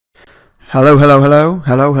Hello, hello, hello,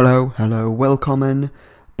 hello, hello, hello, welcome,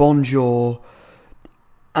 bonjour,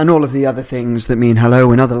 and all of the other things that mean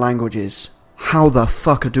hello in other languages. How the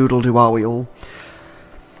fuck-a-doodle-do are we all?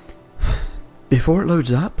 Before it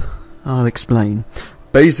loads up, I'll explain.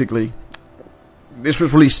 Basically, this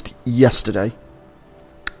was released yesterday,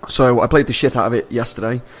 so I played the shit out of it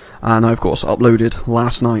yesterday, and I of course uploaded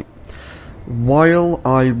last night. While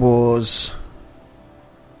I was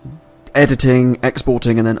editing,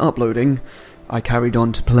 exporting, and then uploading, I carried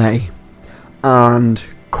on to play, and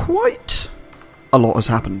quite a lot has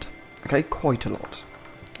happened. Okay, quite a lot.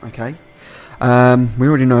 Okay, we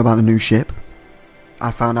already know about the new ship.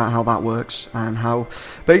 I found out how that works, and how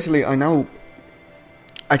basically I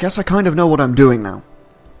guess I kind of know what I'm doing now.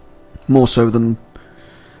 More so than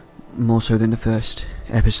the first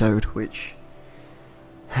episode, which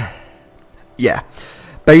yeah,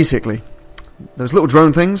 basically. Those little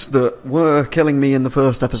drone things that were killing me in the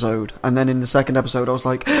first episode, and then in the second episode I was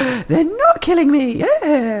like, they're not killing me,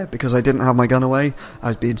 yeah, because I didn't have my gun away. I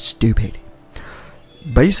was being stupid.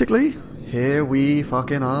 Basically, here we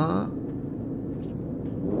fucking are.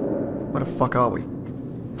 Where the fuck are we?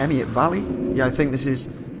 Emiat Valley? Yeah, I think this is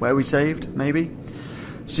where we saved, maybe.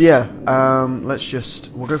 So yeah,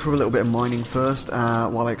 we'll go through a little bit of mining first,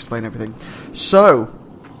 while I explain everything. So,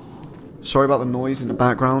 sorry about the noise in the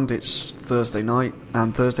background, it's Thursday night,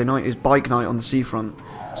 and Thursday night is bike night on the seafront,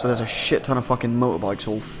 so there's a shit ton of fucking motorbikes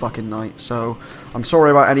all fucking night, so I'm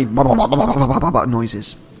sorry about any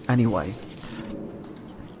noises. Anyway,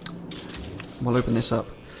 we'll open this up.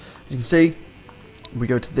 As you can see, we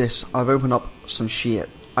go to this. I've opened up some shit.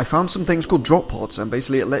 I found some things called drop pods, and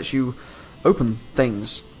basically it lets you open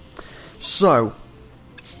things. So,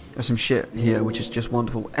 there's some shit here, which is just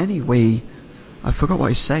wonderful. Anyway, I forgot what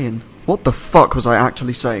I was saying. What the fuck was I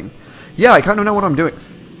actually saying? Yeah, I kind of know what I'm doing.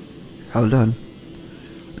 Hold on.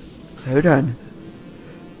 Hold on.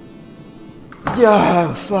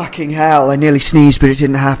 Yeah, fucking hell. I nearly sneezed, but it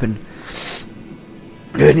didn't happen.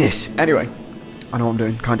 Goodness. Anyway, I know what I'm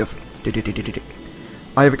doing, kind of.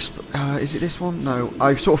 I have is it this one? No.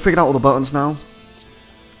 I've sort of figured out all the buttons now.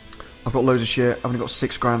 I've got loads of shit. I've only got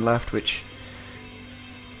 6 grand left, which...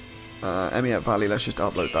 Emiat Valley, let's just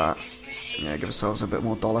upload that. Yeah, give ourselves a bit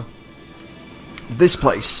more dollar. This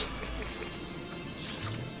place.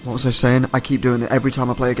 What was I saying? I keep doing it every time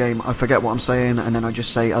I play a game. I forget what I'm saying, and then I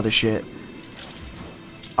just say other shit.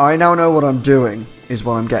 I now know what I'm doing, is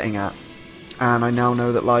what I'm getting at. And I now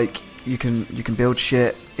know that, like, you can build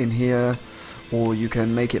shit in here, or you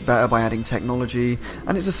can make it better by adding technology.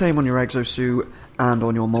 And it's the same on your exosuit and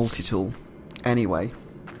on your multi-tool. Anyway,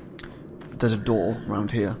 there's a door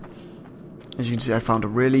around here. As you can see, I found a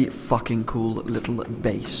really fucking cool little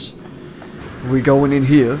base. We're going in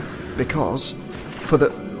here because for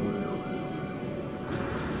the...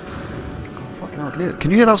 Oh, fucking hell,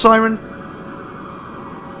 can you hear that siren?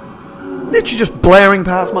 Literally just blaring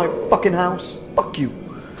past my fucking house. Fuck you.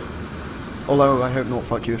 Although, I hope not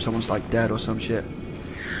fuck you if someone's like dead or some shit.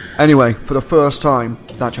 Anyway, for the first time...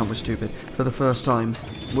 That jump was stupid. For the first time,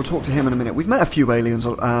 we'll talk to him in a minute. We've met a few aliens,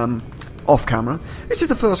 off camera. This is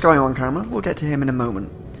the first guy on camera. We'll get to him in a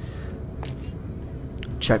moment.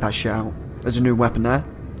 Check that shit out. There's a new weapon there.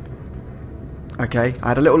 Okay, I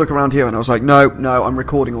had a little look around here and I was like, no, I'm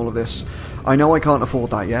recording all of this. I know I can't afford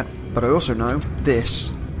that yet, but I also know this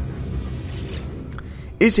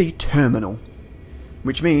is a terminal,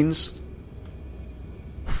 which means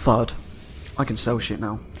FUD. I can sell shit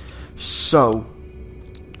now. So,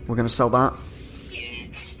 we're going to sell that.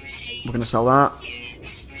 We're going to sell that.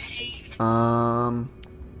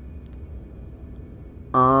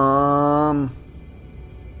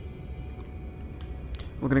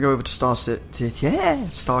 We're gonna go over to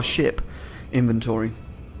Starship inventory.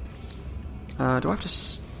 Do I have to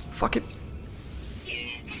fuck it?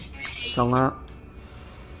 Sell that.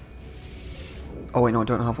 Oh wait, no, I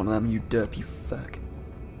don't have one of them, you derpy fuck.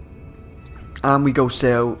 And we go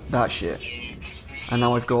sell that shit. And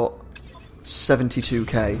now I've got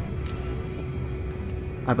 72k.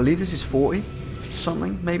 I believe this is 40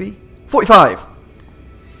 something, maybe? 45!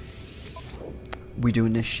 We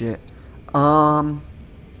doing this shit.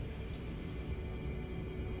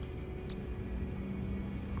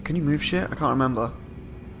 Can you move shit? I can't remember.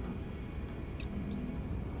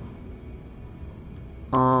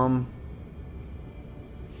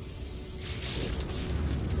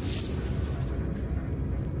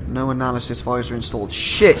 No analysis visor installed.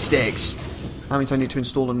 Shit sticks! That means I need to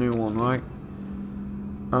install a new one, right?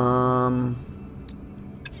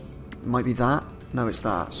 Might be that. No, it's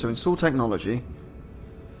that. So install technology.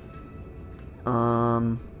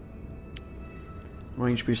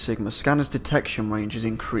 Range boost sigma. Scanner's detection range is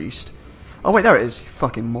increased. Oh wait, there it is. You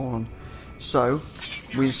fucking moron. So,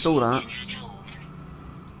 we install that.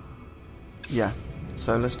 Yeah.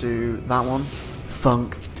 So let's do that one.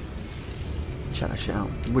 Funk. Check that shit out.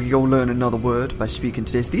 We go learn another word by speaking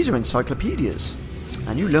to this. These are encyclopedias.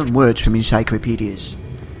 And you learn words from encyclopedias.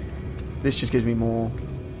 This just gives me more...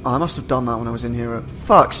 Oh, I must have done that when I was in here at...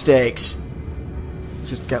 Fuck stakes!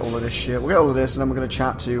 Just get all of this shit. We'll get all of this and then we're going to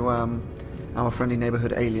chat to our friendly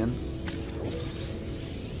neighbourhood alien.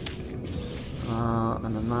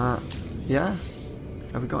 And then that. Yeah?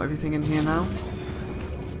 Have we got everything in here now?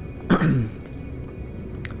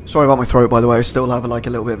 Sorry about my throat, by the way. I still have like a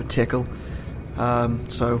little bit of a tickle.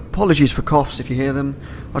 So apologies for coughs if you hear them.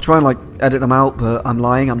 I'll try and like edit them out, but I'm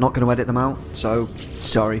lying. I'm not going to edit them out. So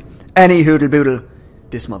sorry. Any hoodle boodle,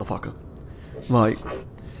 this motherfucker. Right.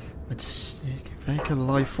 Let's make a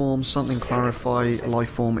life form. Something clarify life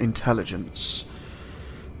form intelligence.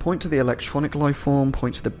 Point to the electronic life form.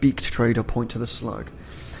 Point to the beaked trader. Point to the slug.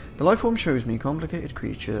 The life form shows me complicated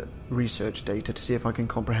creature research data to see if I can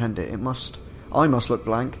comprehend it. I must look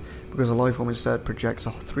blank, because the life form instead projects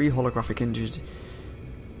 3 holographic images.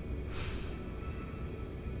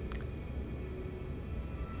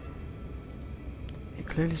 It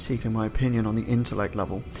clearly seeking my opinion on the intellect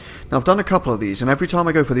level. Now I've done a couple of these, and every time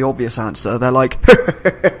I go for the obvious answer, they're like,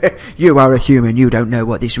 you are a human, you don't know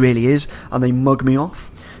what this really is, and they mug me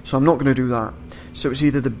off. So I'm not going to do that. So it's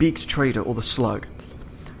either the beaked trader or the slug.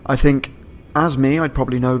 I think, as me, I'd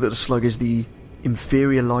probably know that the slug is the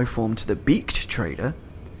inferior life form to the beaked trader.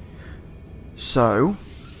 So,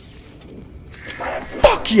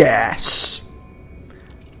 fuck yes!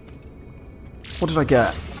 What did I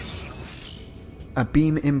get? A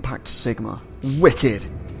beam impact sigma. Wicked!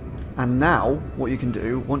 And now, what you can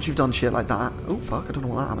do, once you've done shit like that... Oh fuck, I don't know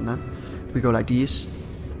what that happened then. We go like this.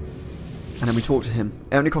 And then we talk to him.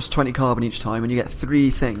 It only costs 20 carbon each time, and you get 3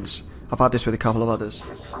 things. I've had this with a couple of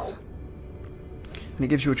others. And it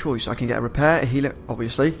gives you a choice. I can get a repair, a healer,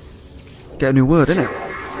 obviously. Get a new word, innit?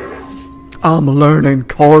 I'm learning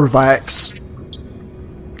Corvax.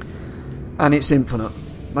 And it's infinite.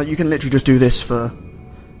 Like, you can literally just do this for...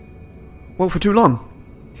 well, for too long.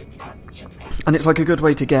 And it's like a good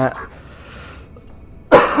way to get...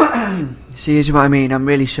 See, here's what I mean. I'm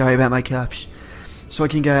really sorry about my cuffs. So I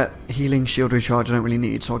can get healing, shield recharge I don't really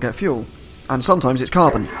need, so I'll get fuel. And sometimes it's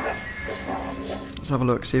carbon. Let's have a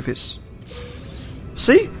look, see if it's...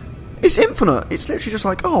 See? It's infinite. It's literally just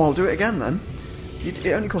like, oh, I'll do it again then. It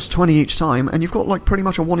only costs 20 each time, and you've got like pretty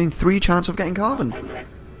much a 1 in 3 chance of getting carbon.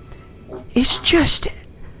 It's just...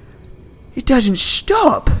 it doesn't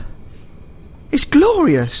stop. It's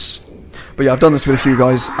glorious. But yeah, I've done this with a few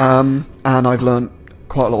guys, and I've learned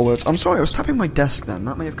quite a lot of words. I'm sorry, I was tapping my desk then.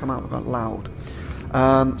 That may have come out quite loud.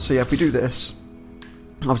 So yeah, if we do this,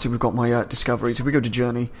 obviously we've got my discoveries. If we go to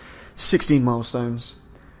journey, 16 milestones.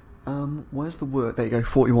 Where's the word? There you go,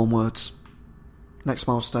 41 words. Next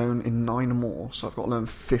milestone in 9 more, so I've got to learn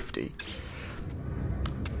 50.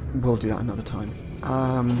 We'll do that another time.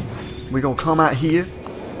 We go come out here.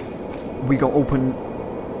 We go open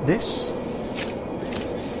this.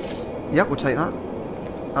 Yep, we'll take that.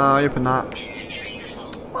 I open that.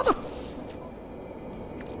 Mother...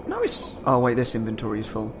 no, it's... oh wait, this inventory is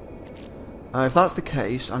full. If that's the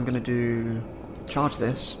case, I'm going to do... charge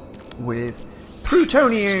this with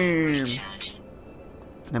plutonium!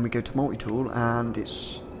 And then we go to multi-tool, and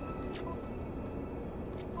it's...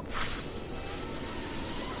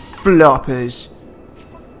 floppers!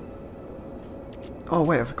 Oh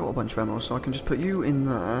wait, I've got a bunch of emeralds, so I can just put you in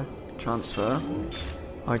there. Transfer.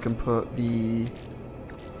 I can put the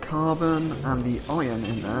carbon and the iron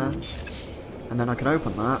in there. And then I can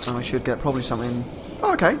open that, and I should get probably something...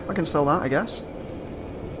 oh, okay, I can sell that, I guess.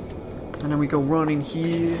 And then we go run in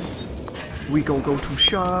here. We go to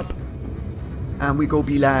shop. And we go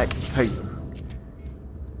be like, hey.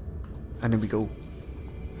 And then we go,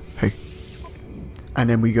 hey. And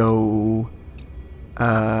then we go,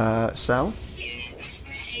 sell.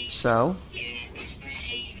 Sell.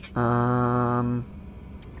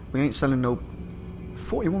 We ain't selling no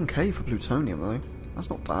 41k for plutonium though. That's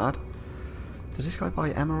not bad. Does this guy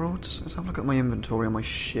buy emeralds? Let's have a look at my inventory on my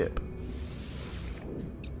ship.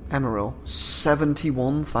 Emerald,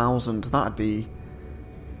 71,000. That'd be...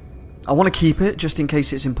 I want to keep it just in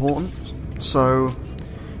case it's important. So,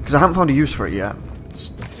 because I haven't found a use for it yet.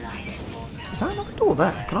 Is that another door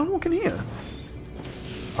there? Can I walk in here?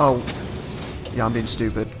 Oh, yeah, I'm being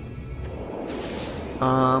stupid.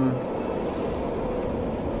 Can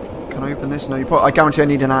I open this? No, you probably... I guarantee I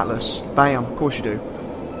need an atlas. Bam, of course you do.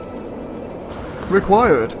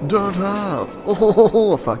 Required, don't have.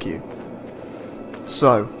 Oh, fuck you.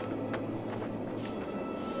 So,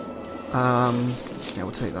 Yeah,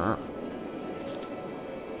 we'll take that.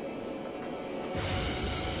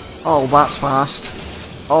 Oh, that's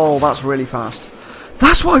fast. Oh, that's really fast.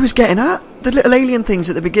 That's what I was getting at. The little alien things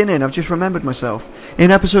at the beginning. I've just remembered myself.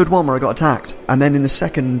 In episode 1 where I got attacked, and then in the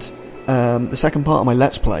second part of my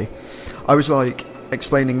Let's Play, I was like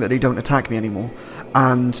explaining that they don't attack me anymore,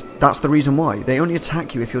 and that's the reason why. They only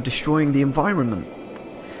attack you if you're destroying the environment.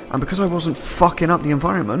 And because I wasn't fucking up the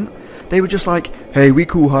environment, they were just like, hey, we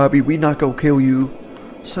cool, Harby, we not go kill you.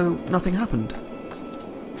 So nothing happened.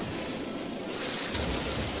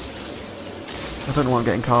 I don't know why I'm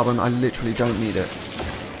getting carbon. I literally don't need it.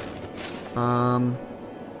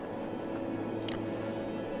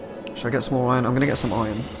 Should I get some more iron? I'm going to get some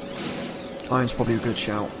iron. Iron's probably a good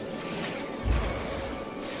shout.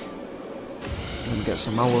 Let me get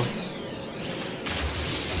some more.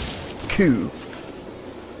 Cool.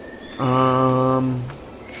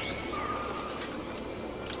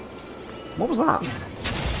 What was that?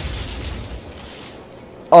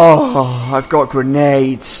 Oh, I've got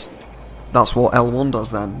grenades. That's what L1 does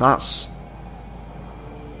then. That's...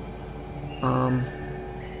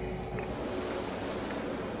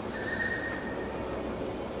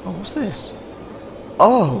 Oh, what's this?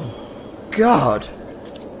 Oh, God.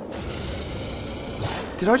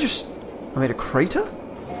 Did I just... I made a crater?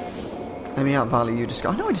 Let me out value you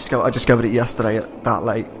discover. I know I discovered it yesterday at that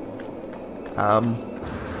late.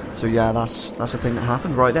 So yeah, that's a thing that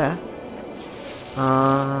happened right there.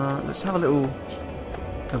 Let's have a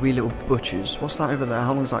wee little butcher's. What's that over there?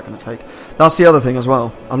 How long is that going to take? That's the other thing as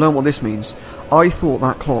well. I learned what this means. I thought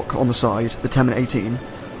that clock on the side, the 10 minute 18,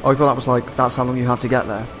 I thought that was like, that's how long you have to get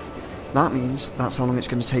there. That means that's how long it's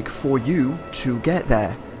going to take for you to get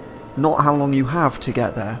there. Not how long you have to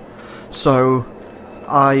get there. So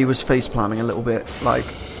I was face planning a little bit, like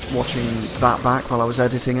watching that back while I was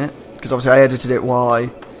editing it, because obviously I edited it while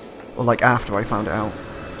like after I found it out.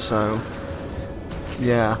 So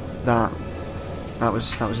yeah, that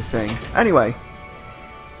was a thing. Anyway,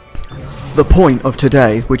 the point of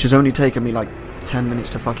today, which has only taken me like 10 minutes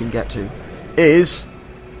to fucking get to, is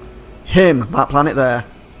him, that planet there.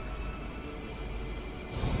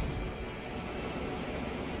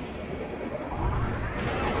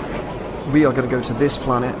 We are going to go to this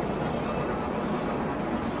planet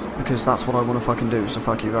because that's what I want to fucking do, so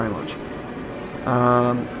fuck you very much.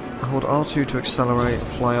 Hold R2 to accelerate,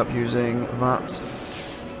 fly up using that.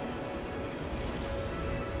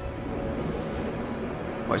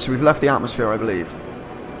 Right, so we've left the atmosphere, I believe.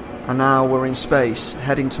 And now we're in space,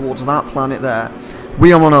 heading towards that planet there.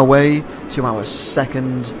 We are on our way to our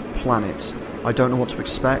second planet. I don't know what to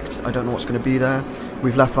expect. I don't know what's going to be there.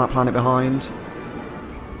 We've left that planet behind.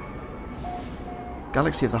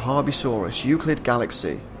 Galaxy of the Harbysaurus, Euclid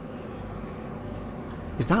Galaxy.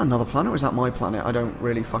 Is that another planet or is that my planet? I don't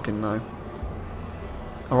really fucking know.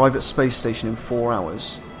 Arrive at space station in 4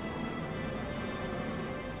 hours.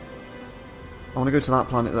 I want to go to that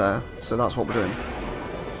planet there, so that's what we're doing.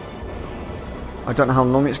 I don't know how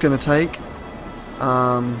long it's going to take.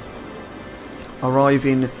 Arrive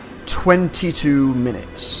in 22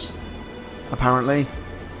 minutes, apparently.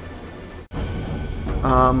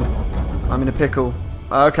 I'm in a pickle.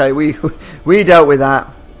 Okay, we dealt with that.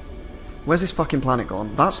 Where's this fucking planet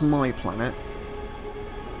gone? That's my planet.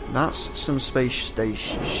 That's some space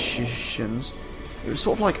stations. It was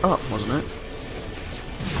sort of like up, wasn't it?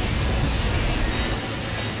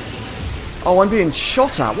 Oh, I'm being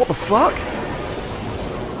shot at. What the fuck?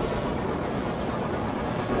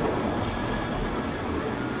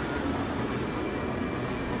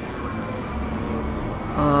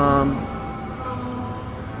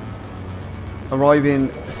 Arrive in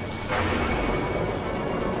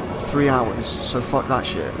 3 hours, so fuck that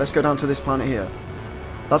shit. Let's go down to this planet here.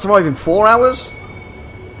 That's arriving in 4 hours?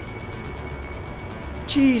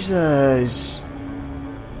 Jesus.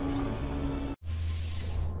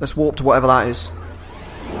 Let's warp to whatever that is.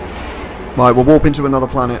 Right, we'll warp into another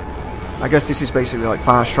planet. I guess this is basically like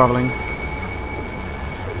fast travelling.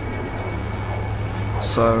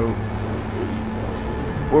 So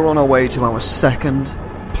we're on our way to our second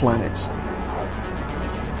planet.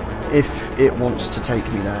 If it wants to take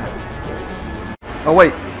me there. Oh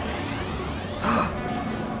wait.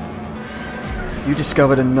 You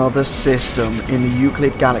discovered another system in the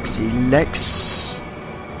Euclid Galaxy. Lexizul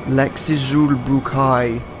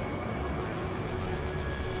Bukai.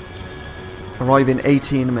 Arrive in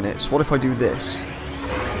 18 minutes. What if I do this?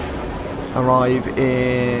 Arrive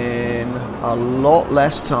in a lot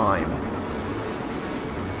less time.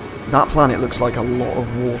 That planet looks like a lot of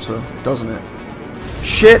water, doesn't it?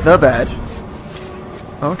 Shit the bed.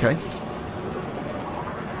 Oh, okay.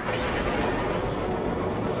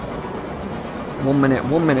 1 minute,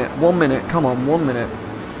 1 minute, 1 minute. Come on, 1 minute.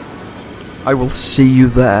 I will see you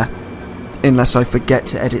there. Unless I forget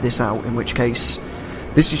to edit this out, in which case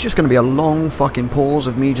this is just going to be a long fucking pause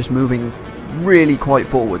of me just moving really quite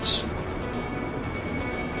forwards.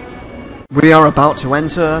 We are about to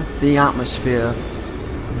enter the atmosphere.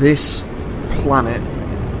 This planet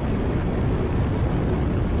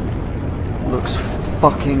looks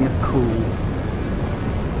fucking cool.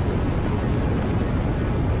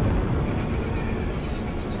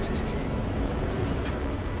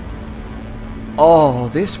 Oh,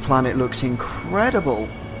 this planet looks incredible.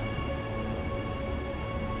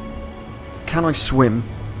 Can I swim?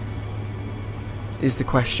 Is the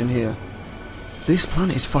question here. This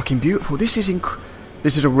planet is fucking beautiful. This is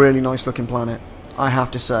a really nice looking planet, I have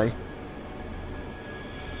to say.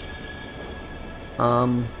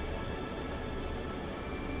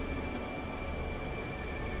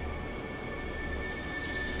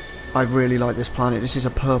 I really like this planet. This is a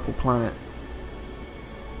purple planet.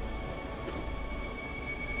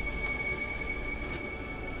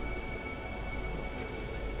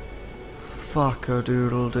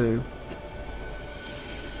 Fuck-a-doodle-doo.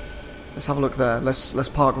 Let's have a look there. Let's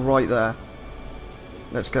park right there.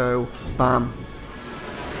 Let's go. Bam.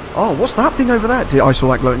 Oh, what's that thing over there? I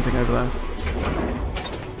saw that glowing thing over there.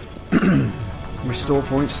 Restore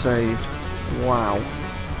points saved. Wow.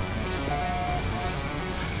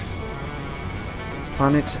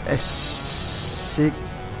 Planet Esiginla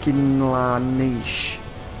Niche.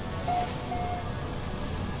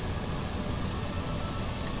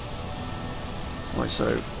 Right,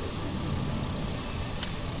 so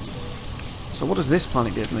what does this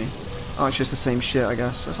planet give me? Oh, it's just the same shit, I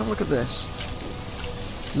guess. Let's have a look at this.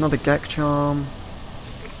 Another Gek charm.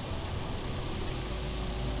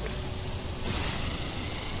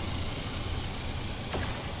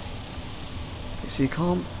 Okay, so you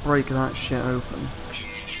can't break that shit open.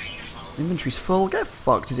 Inventory's full. Get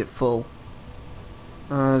fucked, is it full?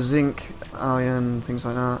 Zinc, iron, things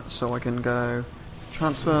like that. So I can go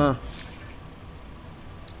transfer.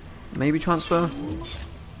 Maybe transfer?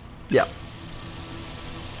 Yeah.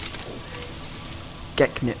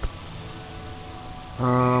 Geknip.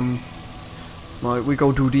 Right, we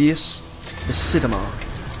go do this. The Sidamar.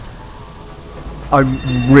 I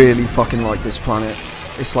really fucking like this planet.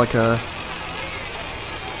 It's like a...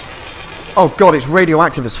 Oh god, it's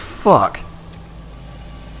radioactive as fuck.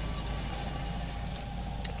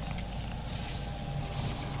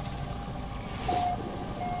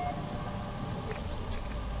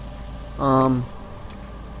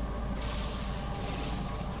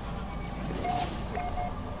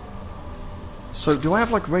 So, do I have,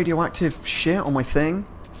 like, radioactive shit on my thing?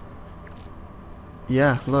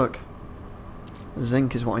 Yeah, look.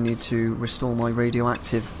 Zinc is what I need to restore my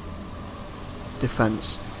radioactive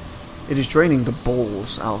defense. It is draining the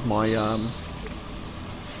balls out of my,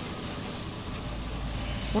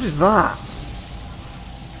 What is that?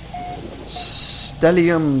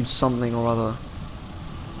 Stellium something or other.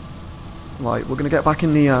 Right, we're gonna get back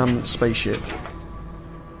in the, spaceship.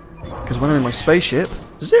 Because when I'm in my spaceship,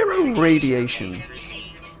 zero radiation.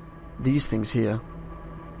 These things here.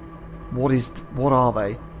 What are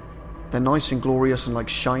they? They're nice and glorious and like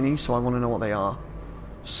shiny, so I want to know what they are.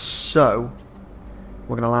 So,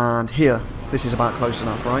 we're gonna land here. This is about close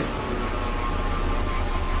enough, right?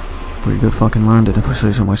 Pretty good fucking landed, if I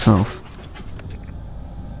say so myself.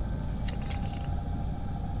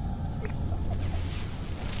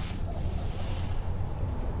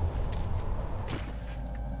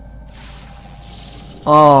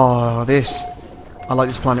 Oh, this. I like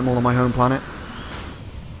this planet more than my home planet.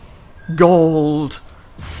 Gold!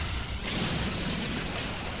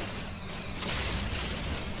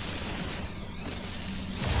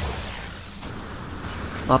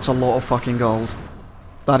 That's a lot of fucking gold.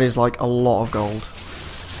 That is like a lot of gold.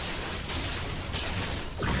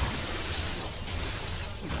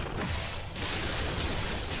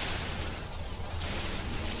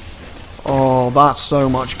 Oh, that's so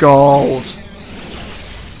much gold!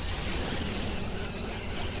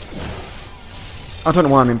 I don't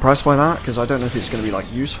know why I'm impressed by that, because I don't know if it's going to be, like,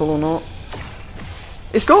 useful or not.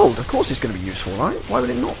 It's gold! Of course it's going to be useful, right? Why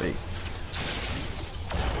would it not be?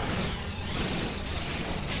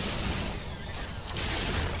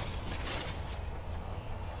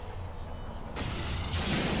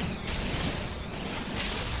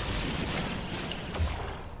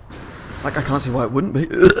 Like, I can't see why it wouldn't be.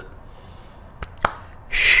 Ugh.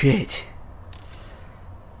 Shit.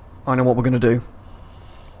 I know what we're going to do.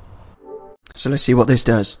 So let's see what this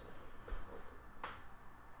does.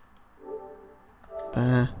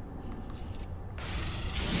 There.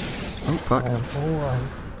 Oh, fuck.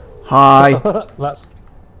 Hi. That's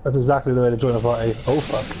exactly the way to join a party. Oh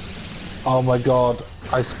fuck. Oh my god.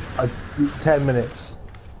 I 10 minutes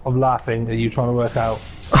of laughing at you trying to work out.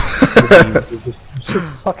 It's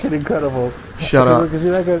just fucking incredible. Shut up. Because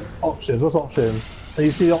you then go, options, what's options? And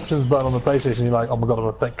you see the options button on the PlayStation, you're like, oh my god, I'm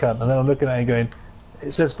a thick cunt. And then I'm looking at it and going,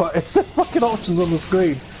 it says fucking options on the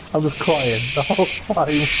screen. I'm just crying the whole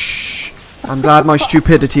time. I'm glad my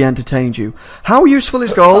stupidity entertained you. How useful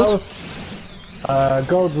is gold?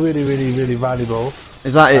 Gold's really, really, really valuable.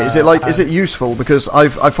 Is that it? Is it like, is it useful? Because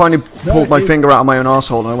I finally pulled my finger out of my own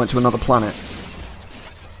arsehole and I went to another planet.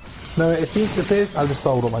 No, it seems to appear. I just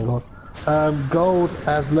sold. Oh my god. Gold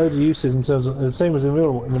has loads of uses in terms of the same as in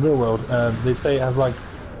the real world. They say it has like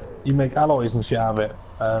you make alloys and shit out of it.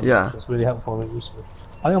 Yeah, it's really helpful and useful.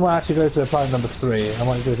 I think I might actually go to planet number 3. I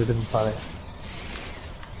might go to a different planet.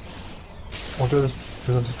 Or do this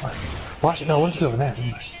planet. Well, actually, no. I want to go over there.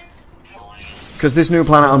 because this new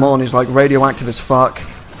planet I'm on is like radioactive as fuck,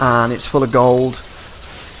 and it's full of gold,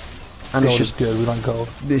 and Gold it's just is good. We like gold.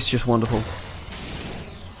 It's just wonderful.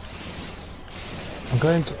 I'm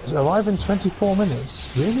going to arrive in 24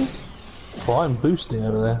 minutes. Really? Well, I'm boosting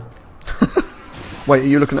over there. Wait, are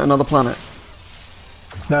you looking at another planet?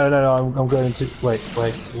 No, I'm going to... Wait.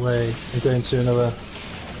 I'm going to another...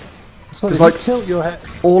 Because like, tilt your head...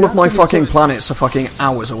 all of my fucking planets are fucking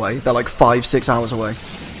hours away. They're like 5-6 hours away.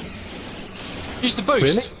 Use the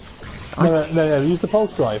boost. Really? No, use the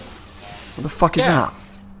pulse drive. What the fuck is that?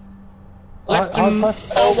 Left and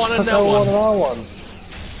L1 and L1 L1.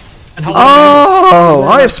 and R1. Oh,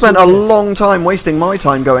 I have spent a long time wasting my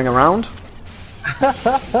time going around.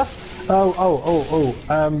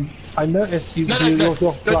 I noticed you... No,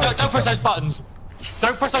 don't press those buttons.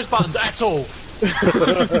 Don't press those buttons at all.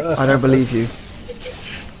 I don't believe you.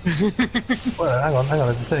 Well, hang on,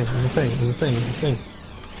 there's a thing.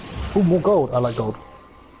 Oh, more gold. I like gold.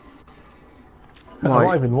 Right.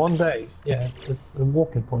 Arrive in one day. Yeah, it's a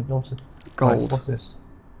walking point. Also. Gold. Right, what's this?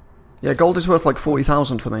 Yeah, gold is worth like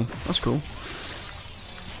 40,000 for me. That's cool.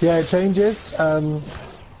 Yeah, it changes.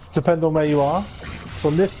 Depending on where you are.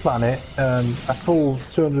 From this planet, a full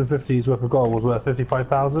 250's worth of gold was worth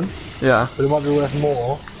 55,000. Yeah. But it might be worth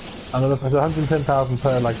more. And it's 110,000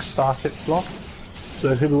 per like starship slot. So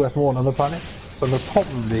it could be worth more on other planets. So I'm gonna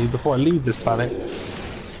probably, before I leave this planet,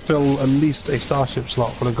 fill at least a starship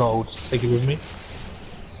slot full of gold to take it with me.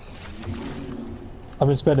 I've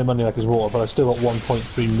been spending money like it's water, but I've still got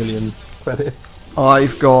 1.3 million credits.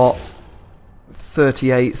 I've got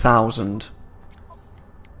 38,000.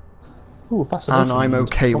 Ooh, fascination. And I'm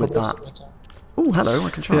okay with that. Oh, hello, I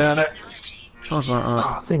can charge. Yeah, no. Charge that up.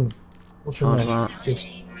 Ah, thing. What's your Charge name? that.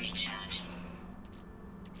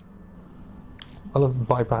 I love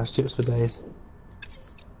bypass chips for days.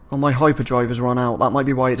 Oh, my hyperdrive has run out. That might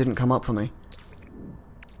be why it didn't come up for me.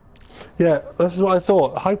 Yeah, this is what I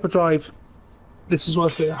thought. Hyperdrive. This is what I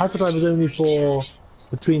said. Hyperdrive is only for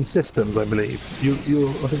between systems, I believe.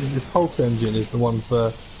 I think the Pulse engine is the one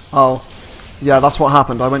for. Oh, yeah, that's what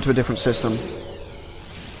happened. I went to a different system.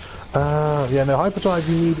 Yeah, no, hyperdrive.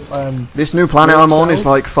 You need. This new planet warp I'm on is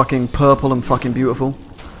cells. like fucking purple and fucking beautiful.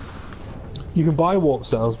 You can buy warp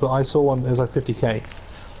cells, but I saw one that was like 50k.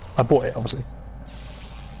 I bought it, obviously.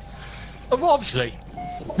 Oh, well, obviously.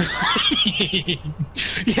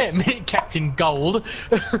 Yeah, me, Captain Gold.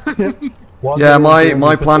 Yeah,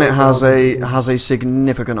 my planet has a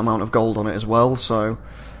significant amount of gold on it as well, so.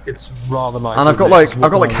 It's rather nice. And I've got like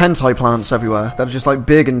hentai plants everywhere that are just like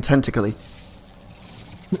big and tentacly.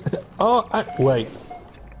 Oh, wait.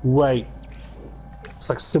 It's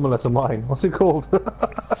like similar to mine. What's it called?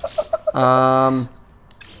 I'm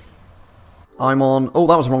on. Oh,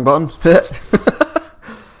 that was the wrong button.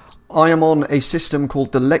 I am on a system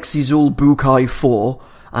called the Lexizul Bukai 4,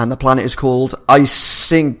 and the planet is called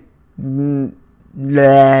Isinglenesh.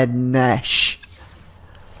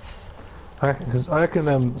 Because I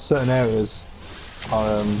reckon certain areas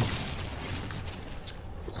are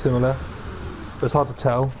similar, but it's hard to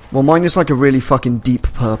tell. Well, mine is like a really fucking deep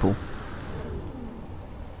purple.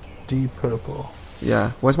 Deep purple.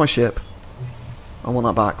 Yeah, where's my ship? I want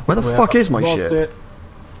that back. Where the fuck is my ship? It.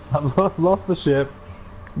 I've lost the ship.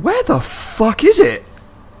 Where the fuck is it?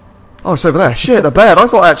 Oh, it's over there. Shit, the bed. I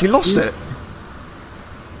thought I actually lost it.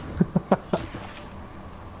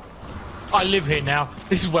 I live here now.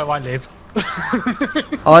 This is where I live.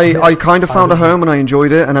 I kind of found a home and I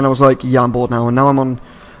enjoyed it, and then I was like, yeah, I'm bored now, and now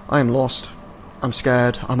I am lost. I'm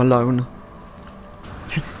scared. I'm alone.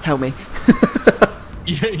 Help me.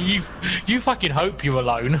 You fucking hope you're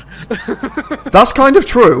alone. That's kind of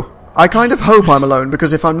true. I kind of hope I'm alone,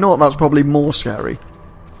 because if I'm not, that's probably more scary.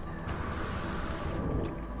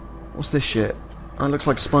 What's this shit? That looks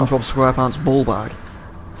like SpongeBob SquarePants ball bag.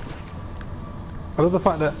 I love the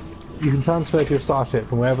fact that you can transfer to your starship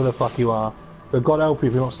from wherever the fuck you are, but God help you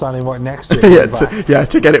if you're not standing right next to it.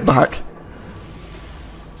 To get it back.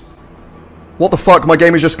 What the fuck? My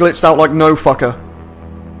game is just glitched out like no fucker.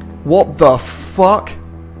 What the fuck?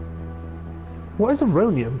 What is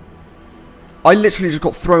Aronium? I literally just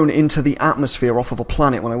got thrown into the atmosphere off of a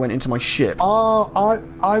planet when I went into my ship. Oh,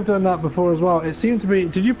 I've done that before as well. It seemed to be...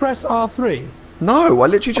 Did you press R3? No, I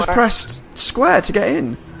literally just pressed square to get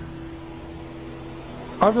in.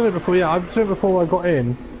 I've done it before, yeah. I've done it before I got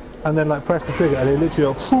in, and then like pressed the trigger, and it literally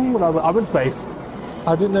went, and I was like, I'm in space.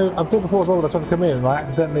 I didn't know... I've done it before as well when I tried to come in, and I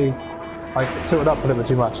accidentally tilted up a little bit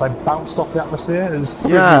too much. I bounced off the atmosphere, and it just threw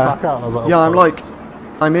me back out. And I was like,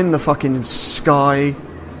 oh, I'm in the fucking sky.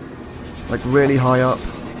 Like, really high up.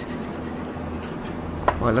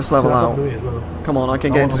 Right, let's level out. Come on, I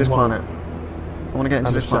can get into this planet. I want to get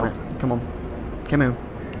into this planet. Come on. Come here.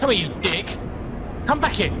 Come here, you dick. Come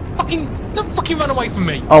back here. Don't fucking run away from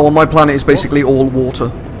me. Oh, well, my planet is basically all water.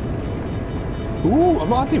 Ooh, I'm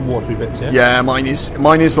not adding watery bits, yeah? Yeah, mine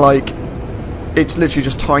is like... It's literally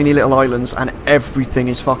just tiny little islands and everything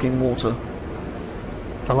is fucking water.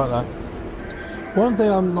 I like that. One thing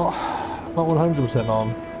I'm not 100%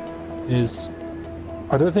 on is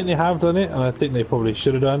I don't think they have done it, and I think they probably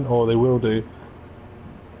should have done, or they will do.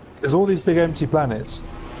 There's all these big empty planets.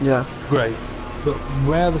 Yeah. Great. But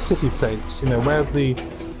where are the city states? You know, where's the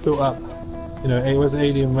built up, you know, where's the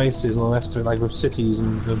alien races and all the rest of it, like with cities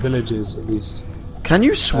and villages at least? Can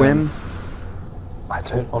you swim? I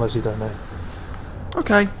honestly don't know.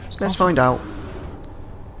 Okay, let's find out.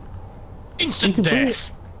 Instant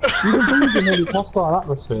death. You can breathe in really hostile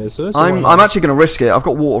atmospheres, so I'm actually going to risk it. I've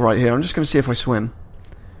got water right here. I'm just going to see if I swim.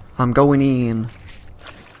 I'm going in.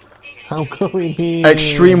 I'm going in.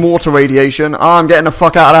 Extreme water radiation. I'm getting the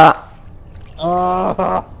fuck out of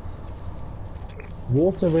that.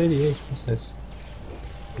 Water radiation, what's this?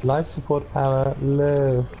 Life support power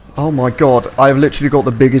low. Oh my god, I've literally got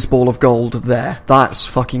the biggest ball of gold there. That's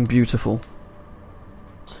fucking beautiful.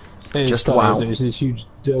 Just wow. It's these huge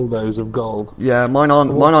dildos of gold. Yeah, mine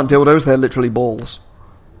aren't dildos, they're literally balls.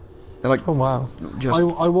 They're like... Oh wow. Just...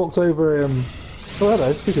 I walked over, oh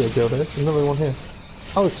hello, speaking of dildos, there's another one here.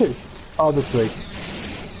 Oh, there's two. Oh, there's three.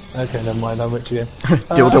 Okay, never mind, I'm rich again.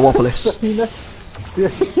 Dildoopolis. You know,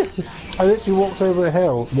 I literally walked over a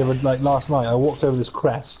hill, like last night, I walked over this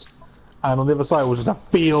crest, and on the other side was just a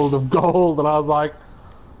field of gold, and I was like...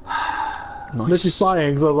 Nice. Literally sighing,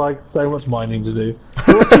 because I was like, so much mining to do.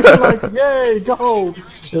 People like, yay, gold!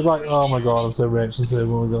 It was like, oh my god, I'm so rich, and so,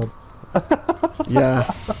 oh my god.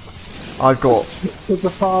 Yeah. I've got... Such a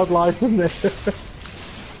hard life, isn't it?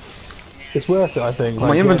 It's worth it, I think.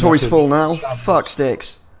 My inventory's full now. Fuck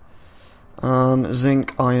sticks.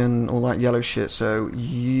 Zinc, iron, all that yellow shit, so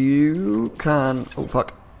you can... Oh,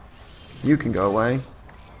 fuck. You can go away.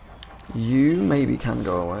 You maybe can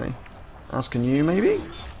go away. As can you, maybe?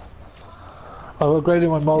 I've upgraded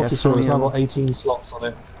my multi-tool, it's now got 18 slots on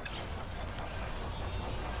it.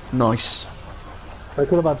 Nice. They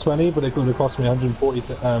could have had 20, but it could have cost me 140,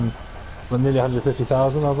 nearly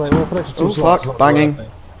 150,000. I was like, well, for extra 2 slots... fuck, banging.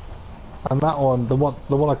 And that one, the one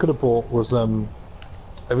I could have bought was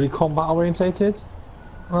really combat orientated.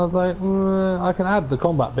 And I was like, I can add the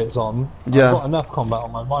combat bits on. Yeah. I've got enough combat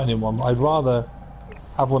on my mining one, but I'd rather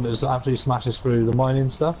have one that just actually smashes through the mining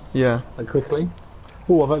stuff. Yeah. Like quickly.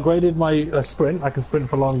 Oh, I've upgraded my sprint. I can sprint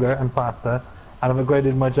for longer and faster, and I've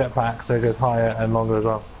upgraded my jetpack so it goes higher and longer as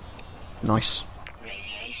well. Nice.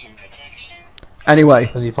 Radiation protection. Anyway.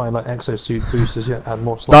 Then you find like exosuit boosters, yeah, add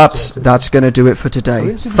more slots. That's going to do it for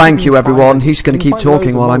today. Thank you, everyone. He's going to keep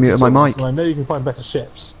talking while I mute my mic. I know you can find better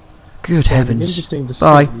ships. Good heavens. Interesting to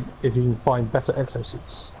Bye. see if you can find better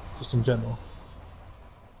exosuits, just in general.